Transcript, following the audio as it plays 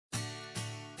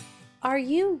Are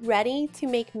you ready to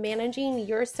make managing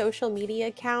your social media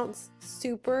accounts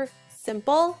super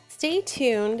simple? Stay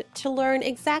tuned to learn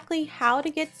exactly how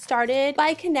to get started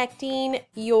by connecting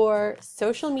your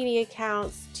social media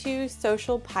accounts to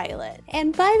SocialPilot.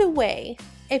 And by the way,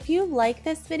 if you like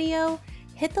this video,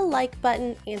 hit the like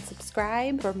button and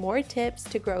subscribe for more tips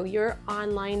to grow your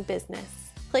online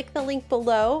business. Click the link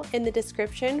below in the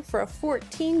description for a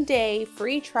 14-day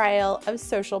free trial of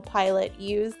SocialPilot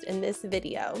used in this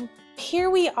video.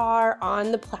 Here we are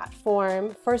on the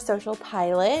platform for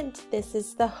SocialPilot. This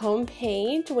is the home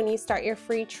page when you start your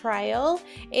free trial.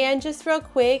 And just real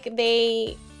quick,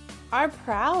 they are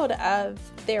proud of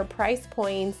their price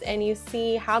points, and you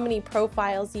see how many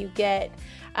profiles you get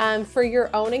for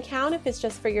your own account if it's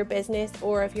just for your business,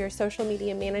 or if you're a social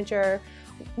media manager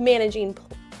managing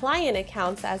client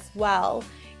accounts as well.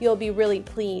 You'll be really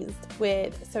pleased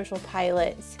with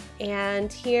SocialPilot.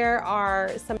 And here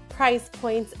are some price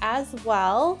points as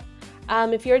well.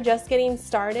 If you're just getting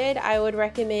started, I would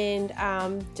recommend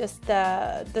just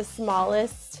the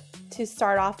smallest to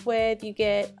start off with. You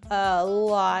get a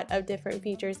lot of different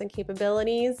features and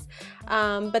capabilities.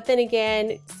 But then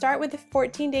again, start with a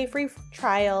 14-day free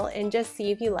trial and just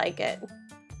see if you like it.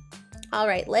 All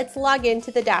right, let's log into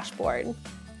the dashboard.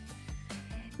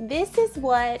 This is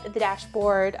what the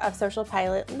dashboard of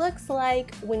SocialPilot looks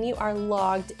like when you are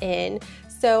logged in.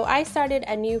 So I started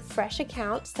a new fresh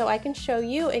account so I can show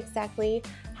you exactly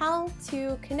how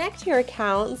to connect your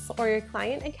accounts or your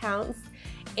client accounts.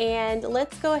 And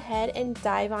let's go ahead and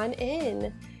dive on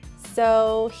in.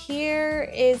 So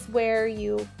here is where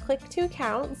you click to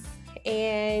accounts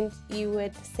and you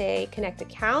would say connect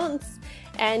accounts.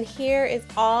 And here is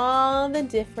all the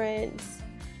different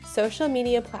social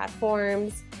media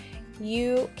platforms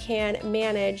you can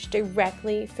manage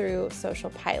directly through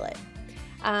SocialPilot.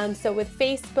 So with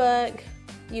Facebook,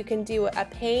 you can do a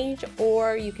page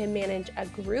or you can manage a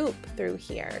group through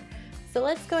here. So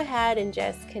let's go ahead and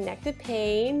just connect a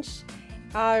page.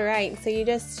 All right, so you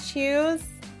just choose,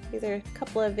 these are a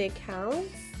couple of the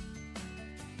accounts.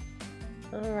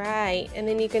 All right, and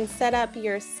then you can set up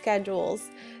your schedules.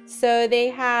 So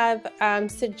they have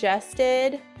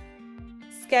suggested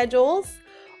schedules,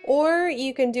 or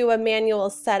you can do a manual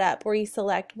setup where you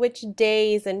select which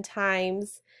days and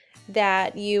times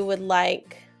that you would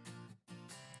like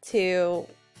to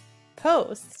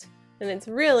post. And it's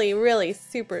really, really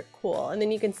super cool. And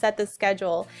then you can set the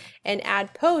schedule and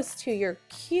add posts to your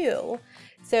queue.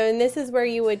 So, and this is where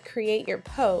you would create your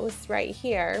posts right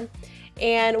here.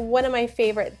 And one of my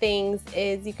favorite things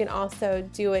is you can also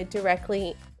do it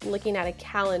directly looking at a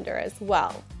calendar as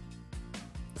well.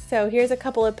 So here's a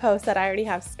couple of posts that I already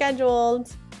have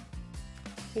scheduled.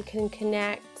 You can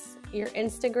connect your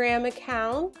Instagram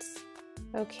account.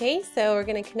 Okay, so we're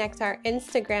going to connect our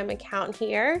Instagram account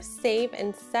here, save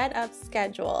and set up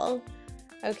schedule.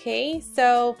 Okay,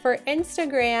 so for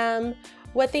Instagram,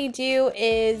 what they do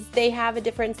is they have a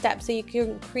different step. So you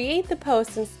can create the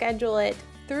post and schedule it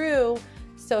through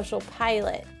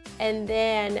SocialPilot. And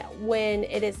then when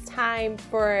it is time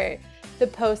for the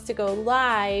post to go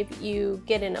live, you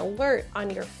get an alert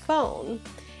on your phone,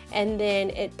 and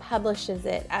then it publishes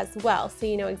it as well, so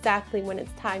you know exactly when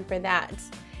it's time for that.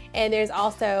 And there's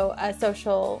also a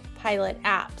SocialPilot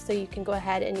app, so you can go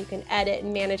ahead and you can edit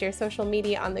and manage your social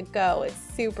media on the go. It's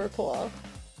super cool.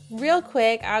 Real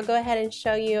quick, I'll go ahead and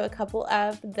show you a couple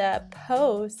of the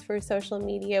posts for social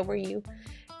media where you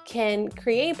can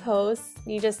create posts.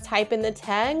 You just type in the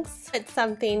text. It's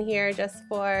something here just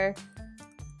for,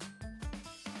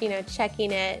 you know,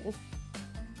 checking it.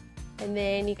 And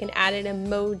then you can add an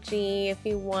emoji if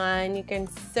you want. You can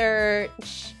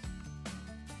search.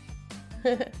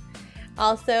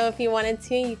 Also, if you wanted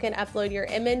to, you can upload your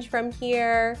image from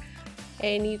here,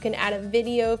 and you can add a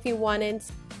video if you wanted.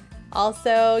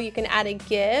 Also, you can add a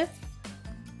GIF.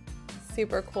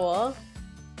 Super cool.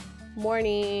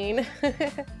 Morning.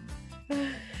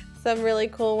 Some really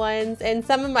cool ones. And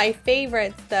some of my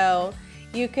favorites though,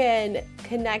 you can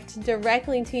connect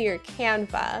directly to your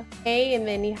Canva. Okay, and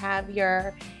then you have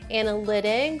your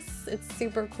analytics. It's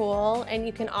super cool. And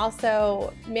you can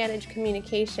also manage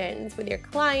communications with your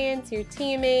clients, your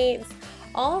teammates,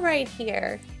 all right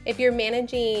here. If you're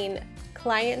managing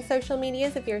client social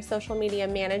medias, if you're a social media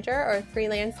manager or a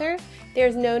freelancer,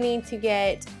 there's no need to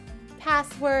get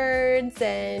passwords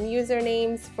and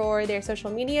usernames for their social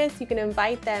medias. You can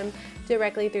invite them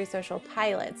directly through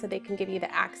SocialPilot so they can give you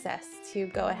the access to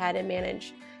go ahead and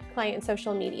manage client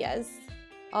social medias.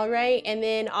 All right, and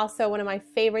then also one of my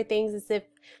favorite things is if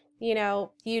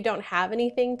you don't have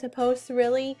anything to post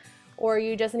really, or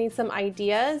you just need some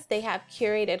ideas, they have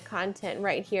curated content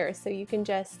right here. So you can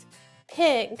just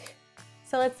pick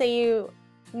So let's say you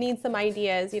need some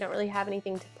ideas, you don't really have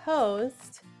anything to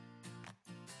post.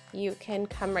 You can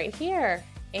come right here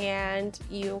and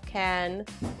you can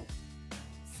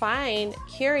find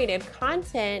curated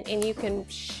content and you can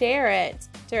share it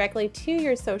directly to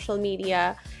your social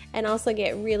media and also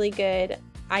get really good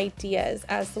ideas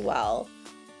as well.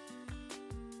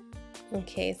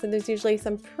 Okay, so there's usually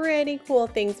some pretty cool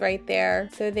things right there.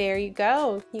 So there you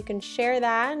go. You can share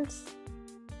that,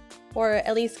 or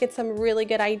at least get some really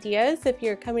good ideas if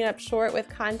you're coming up short with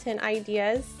content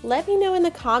ideas. Let me know in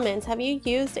the comments, have you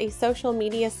used a social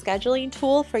media scheduling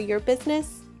tool for your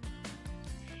business?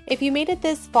 If you made it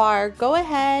this far, go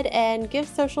ahead and give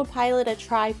SocialPilot a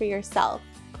try for yourself.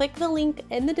 Click the link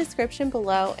in the description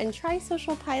below and try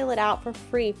SocialPilot out for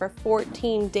free for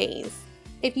 14 days.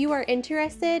 If you are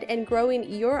interested in growing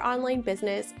your online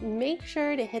business, make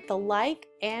sure to hit the like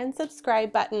and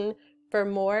subscribe button for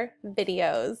more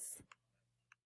videos.